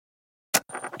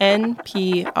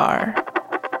NPR.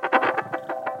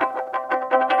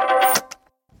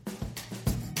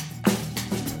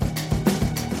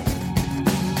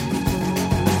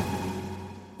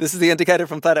 This is The Indicator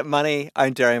from Planet Money.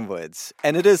 I'm Darian Woods,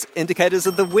 and it is Indicators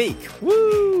of the Week.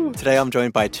 Woo! Today I'm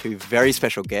joined by two very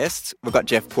special guests. We've got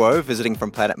Jeff Guo visiting from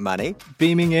Planet Money.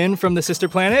 Beaming in from the sister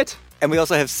planet. And we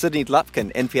also have Sydney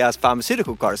Lupkin, NPR's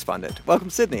pharmaceutical correspondent. Welcome,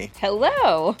 Sydney.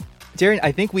 Hello. Darian,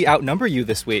 I think we outnumber you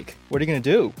this week. What are you going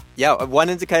to do? Yeah, one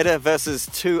indicator versus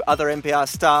two other NPR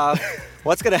staff.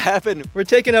 What's going to happen? We're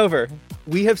taking over.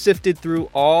 We have sifted through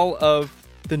all of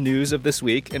the news of this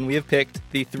week, and we have picked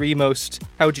the three most,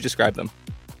 how would you describe them?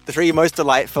 The three most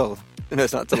delightful. No,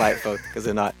 it's not delightful, because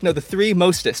they're not. No, the three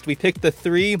mostest. We picked the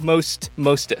three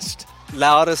mostest.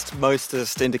 Loudest,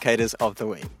 mostest indicators of the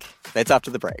week. That's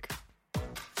after the break.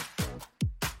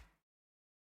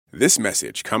 This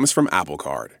message comes from Apple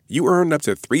Card. You earn up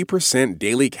to 3%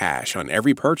 daily cash on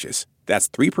every purchase. That's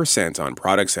 3% on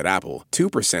products at Apple,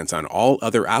 2% on all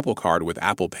other Apple Card with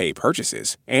Apple Pay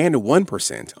purchases, and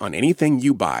 1% on anything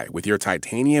you buy with your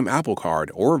titanium Apple Card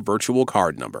or virtual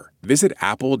card number. Visit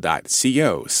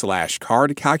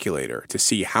apple.co/card calculator to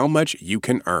see how much you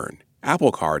can earn.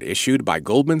 Apple Card issued by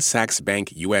Goldman Sachs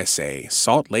Bank USA,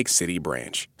 Salt Lake City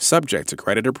branch. Subject to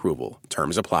credit approval.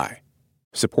 Terms apply.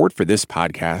 Support for this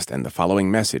podcast and the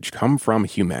following message come from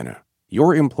Humana.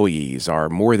 Your employees are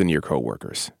more than your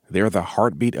coworkers. They're the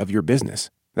heartbeat of your business.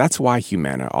 That's why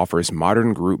Humana offers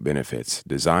modern group benefits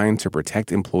designed to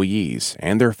protect employees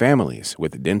and their families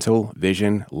with dental,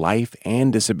 vision, life,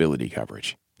 and disability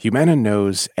coverage. Humana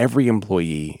knows every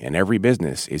employee and every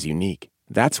business is unique.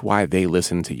 That's why they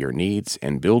listen to your needs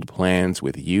and build plans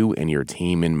with you and your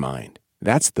team in mind.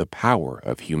 That's the power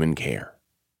of human care.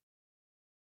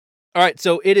 All right,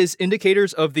 so it is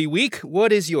Indicators of the Week.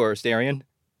 What is yours, Darian?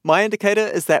 My indicator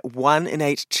is that 1 in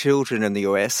 8 children in the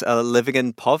US are living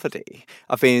in poverty.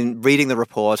 I've been reading the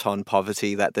report on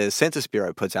poverty that the Census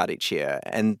Bureau puts out each year,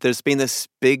 and there's been this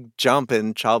big jump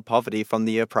in child poverty from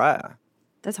the year prior.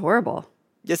 That's horrible.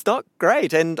 It's not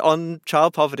great, and on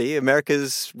child poverty,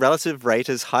 America's relative rate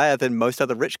is higher than most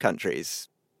other rich countries.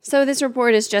 So this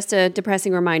report is just a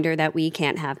depressing reminder that we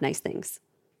can't have nice things.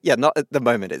 Yeah, not at the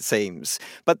moment, it seems.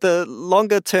 But the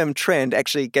longer-term trend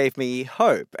actually gave me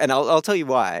hope, and I'll tell you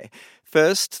why.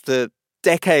 First, the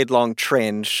decade-long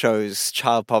trend shows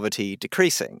child poverty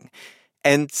decreasing.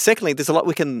 And secondly, there's a lot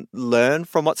we can learn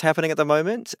from what's happening at the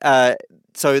moment.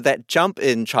 So that jump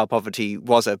in child poverty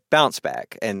was a bounce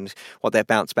back, and what that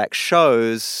bounce back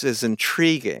shows is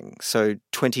intriguing. So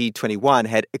 2021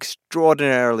 had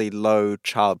extraordinarily low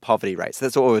child poverty rates.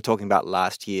 That's what we were talking about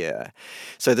last year.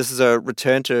 So this is a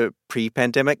return to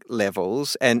pre-pandemic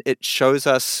levels, and it shows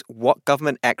us what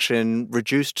government action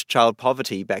reduced child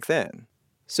poverty back then.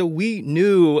 So we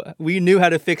knew how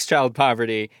to fix child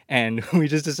poverty, and we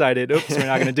just decided, oops, we're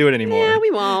not going to do it anymore. Yeah, we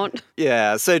won't.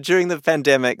 Yeah, so during the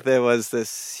pandemic, there was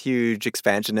this huge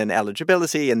expansion in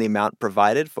eligibility and the amount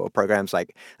provided for programs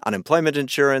like unemployment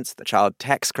insurance, the child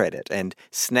tax credit, and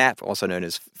SNAP, also known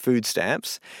as food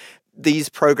stamps. These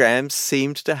programs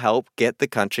seemed to help get the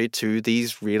country to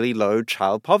these really low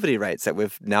child poverty rates that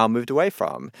we've now moved away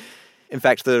from. In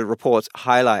fact, the report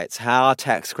highlights how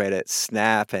tax credits,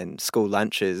 SNAP, and school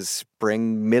lunches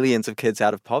bring millions of kids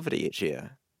out of poverty each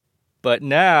year. But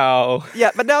now...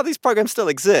 Yeah, but now these programs still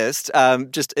exist,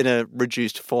 just in a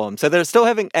reduced form. So they're still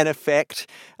having an effect,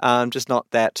 just not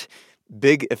that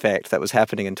big effect that was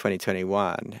happening in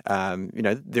 2021.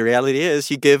 The reality is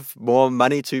you give more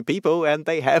money to people and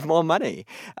they have more money.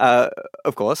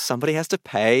 Of course, somebody has to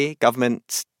pay.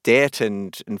 Government debt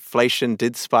and inflation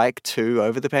did spike too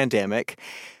over the pandemic.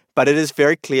 But it is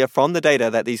very clear from the data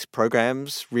that these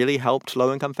programs really helped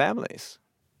low-income families.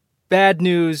 Bad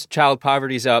news, child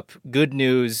poverty's up. Good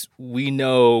news, we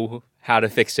know how to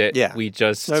fix it. Yeah, we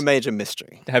just no major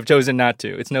mystery. Have chosen not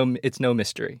to. It's no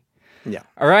mystery. Yeah.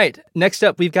 All right. Next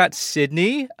up, we've got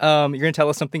Sydney. You're going to tell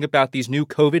us something about these new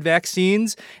COVID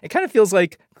vaccines. It kind of feels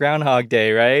like Groundhog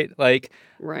Day, right?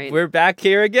 Right. We're back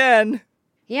here again.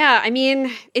 Yeah, I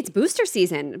mean, it's booster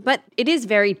season, but it is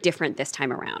very different this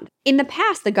time around. In the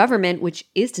past, the government, which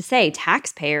is to say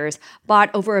taxpayers,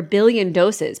 bought over 1 billion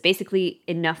doses, basically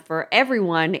enough for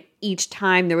everyone each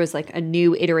time there was a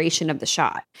new iteration of the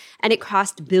shot. And it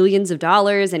cost billions of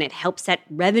dollars, and it helped set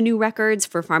revenue records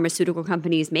for pharmaceutical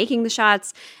companies making the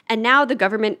shots. And now the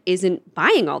government isn't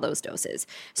buying all those doses.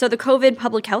 So the COVID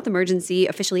public health emergency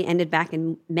officially ended back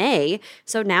in May.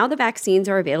 So now the vaccines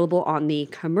are available on the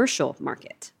commercial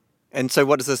market. And so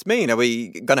what does this mean? Are we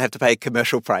going to have to pay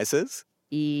commercial prices?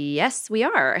 Yes, we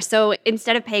are. So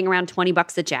instead of paying around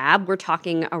 $20 a jab, we're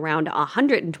talking around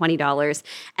 $120.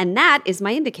 And that is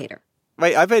my indicator.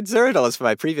 Wait, I paid $0 for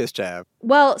my previous jab.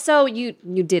 Well, so you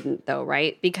didn't though,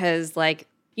 right? Because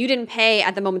you didn't pay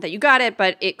at the moment that you got it,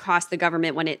 but it cost the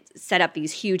government when it set up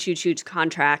these huge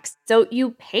contracts. So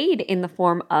you paid in the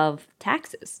form of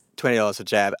taxes. $20 a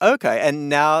jab. Okay, and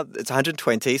now it's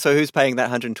 $120. So who's paying that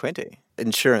 $120?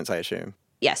 Insurance, I assume.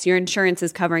 Yes, your insurance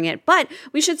is covering it. But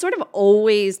we should sort of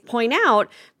always point out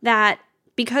that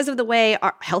because of the way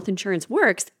our health insurance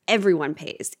works, everyone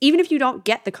pays. Even if you don't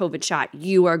get the COVID shot,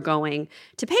 you are going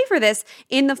to pay for this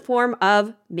in the form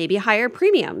of maybe higher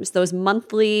premiums, those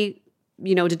monthly,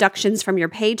 deductions from your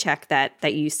paycheck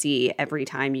that you see every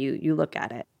time you look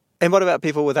at it. And what about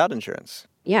people without insurance?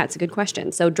 Yeah, it's a good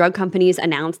question. So drug companies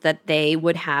announced that they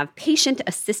would have patient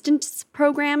assistance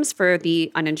programs for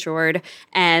the uninsured.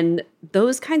 And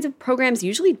those kinds of programs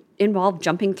usually involve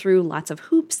jumping through lots of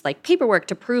hoops, like paperwork,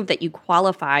 to prove that you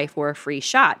qualify for a free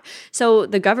shot. So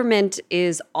the government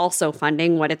is also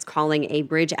funding what it's calling a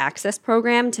bridge access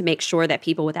program to make sure that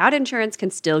people without insurance can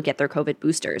still get their COVID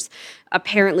boosters.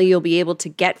 Apparently, you'll be able to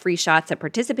get free shots at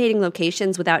participating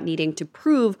locations without needing to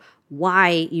prove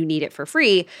why you need it for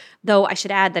free, though I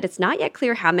should add that it's not yet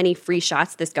clear how many free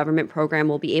shots this government program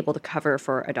will be able to cover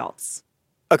for adults.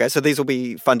 Okay, so these will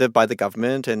be funded by the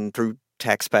government and through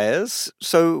taxpayers.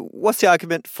 So what's the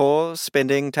argument for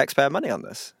spending taxpayer money on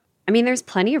this? I mean, there's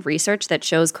plenty of research that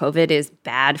shows COVID is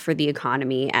bad for the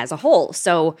economy as a whole.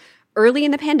 So early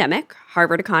in the pandemic,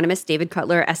 Harvard economist David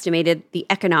Cutler estimated the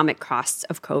economic costs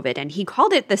of COVID, and he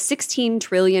called it the $16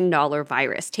 trillion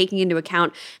virus, taking into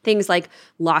account things like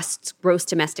lost gross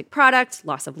domestic product,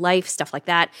 loss of life, stuff like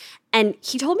that. And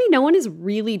he told me no one has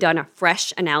really done a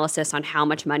fresh analysis on how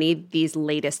much money these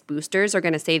latest boosters are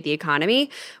going to save the economy.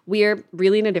 We're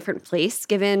really in a different place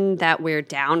given that we're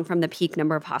down from the peak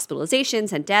number of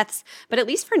hospitalizations and deaths. But at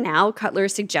least for now, Cutler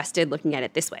suggested looking at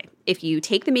it this way. If you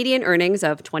take the median earnings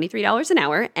of $23 an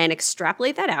hour and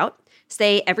extrapolate that out,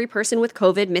 say every person with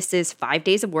COVID misses 5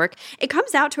 days of work, it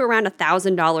comes out to around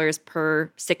 $1,000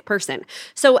 per sick person.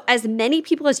 So as many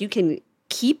people as you can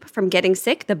keep from getting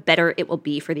sick, the better it will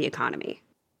be for the economy.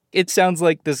 It sounds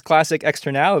like this classic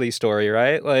externality story,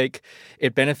 right? Like,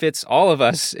 it benefits all of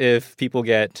us if people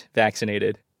get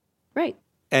vaccinated. Right.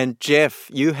 And Jeff,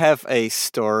 you have a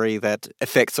story that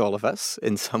affects all of us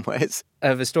in some ways. I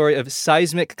have a story of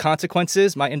seismic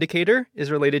consequences. My indicator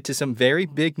is related to some very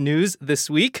big news this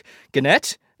week.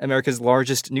 Gannett, America's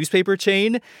largest newspaper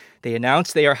chain, they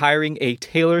announced they are hiring a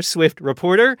Taylor Swift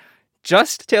reporter,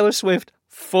 just Taylor Swift,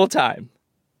 full-time.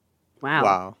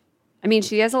 Wow. I mean,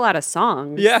 she has a lot of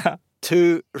songs. Yeah.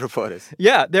 2 reporters.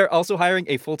 Yeah, they're also hiring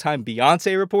a full-time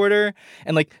Beyoncé reporter.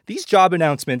 And these job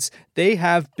announcements, they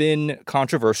have been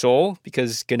controversial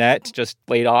because Gannett just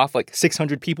laid off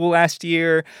 600 people last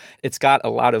year. It's got a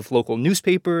lot of local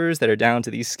newspapers that are down to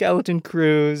these skeleton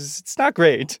crews. It's not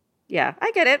great. Yeah,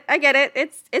 I get it.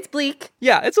 It's bleak.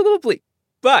 Yeah, it's a little bleak.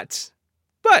 But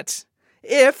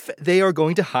if they are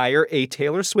going to hire a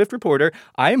Taylor Swift reporter,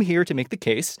 I am here to make the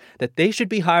case that they should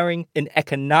be hiring an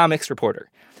economics reporter.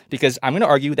 Because I'm going to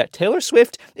argue that Taylor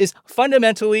Swift is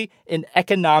fundamentally an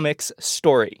economics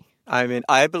story. I mean,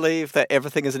 I believe that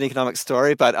everything is an economic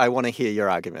story, but I want to hear your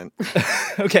argument.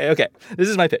 Okay. This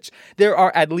is my pitch. There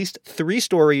are at least 3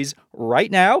 stories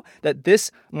right now that this,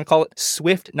 I'm going to call it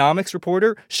Swiftnomics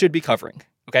reporter, should be covering.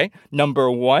 Okay? Number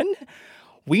 1,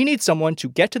 we need someone to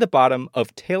get to the bottom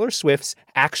of Taylor Swift's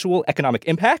actual economic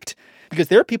impact, because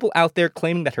there are people out there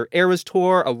claiming that her Eras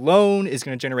tour alone is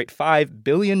going to generate $5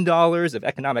 billion of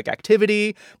economic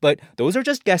activity, but those are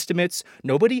just guesstimates.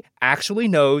 Nobody actually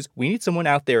knows. We need someone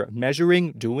out there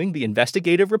measuring, doing the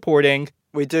investigative reporting.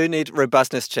 We do need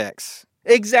robustness checks.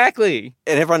 Exactly.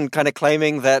 And everyone kind of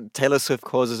claiming that Taylor Swift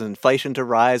causes inflation to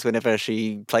rise whenever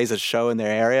she plays a show in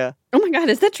their area. Oh my God,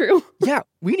 is that true? Yeah,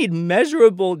 we need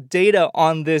measurable data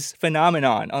on this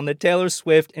phenomenon, on the Taylor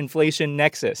Swift inflation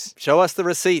nexus. Show us the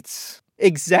receipts.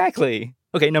 Exactly.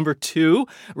 Okay, number 2,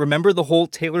 remember the whole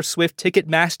Taylor Swift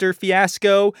Ticketmaster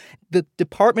fiasco? The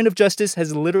Department of Justice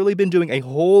has literally been doing a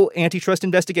whole antitrust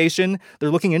investigation. They're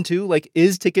looking into,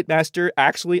 is Ticketmaster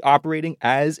actually operating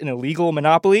as an illegal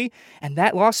monopoly? And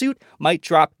that lawsuit might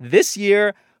drop this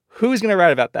year. Who's going to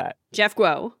write about that? Jeff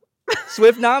Guo.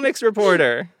 Swiftnomics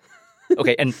reporter.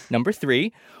 Okay, and number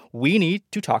 3, we need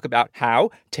to talk about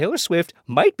how Taylor Swift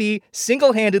might be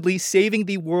single-handedly saving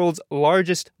the world's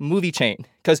largest movie chain.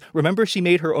 Because remember, she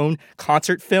made her own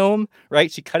concert film,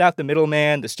 right? She cut out the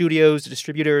middleman, the studios, the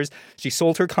distributors. She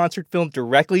sold her concert film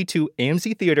directly to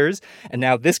AMC theaters. And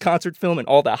now this concert film and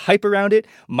all the hype around it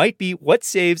might be what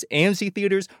saves AMC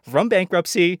theaters from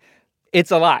bankruptcy.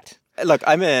 It's a lot. Look,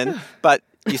 I'm in, but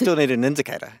you still need an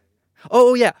indicator.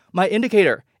 Oh, yeah. My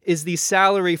indicator is the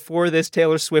salary for this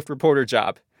Taylor Swift reporter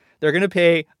job. They're going to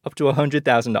pay up to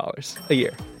 $100,000 a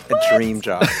year. A dream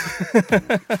job.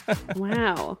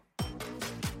 Wow.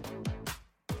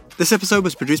 This episode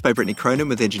was produced by Brittany Cronin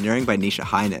with engineering by Nisha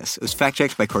Highness. It was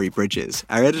fact-checked by Corey Bridges.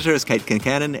 Our editor is Kate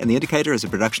Kincannon, and The Indicator is a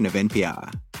production of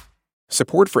NPR.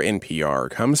 Support for NPR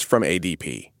comes from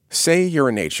ADP. Say you're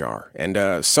in HR, and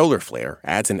a solar flare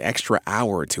adds an extra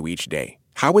hour to each day.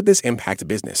 How would this impact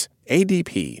business?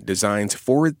 ADP designs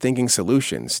forward-thinking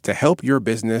solutions to help your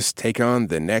business take on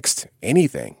the next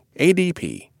anything.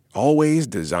 ADP, always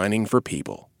designing for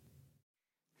people.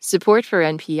 Support for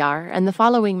NPR and the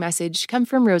following message come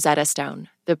from Rosetta Stone,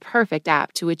 the perfect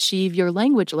app to achieve your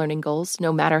language learning goals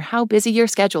no matter how busy your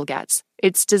schedule gets.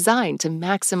 It's designed to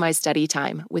maximize study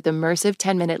time with immersive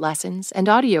 10-minute lessons and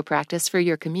audio practice for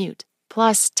your commute.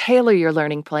 Plus, tailor your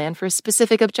learning plan for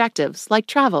specific objectives like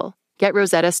travel. Get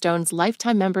Rosetta Stone's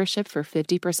lifetime membership for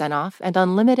 50% off and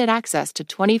unlimited access to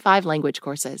 25 language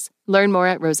courses. Learn more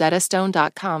at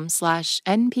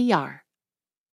rosettastone.com/NPR.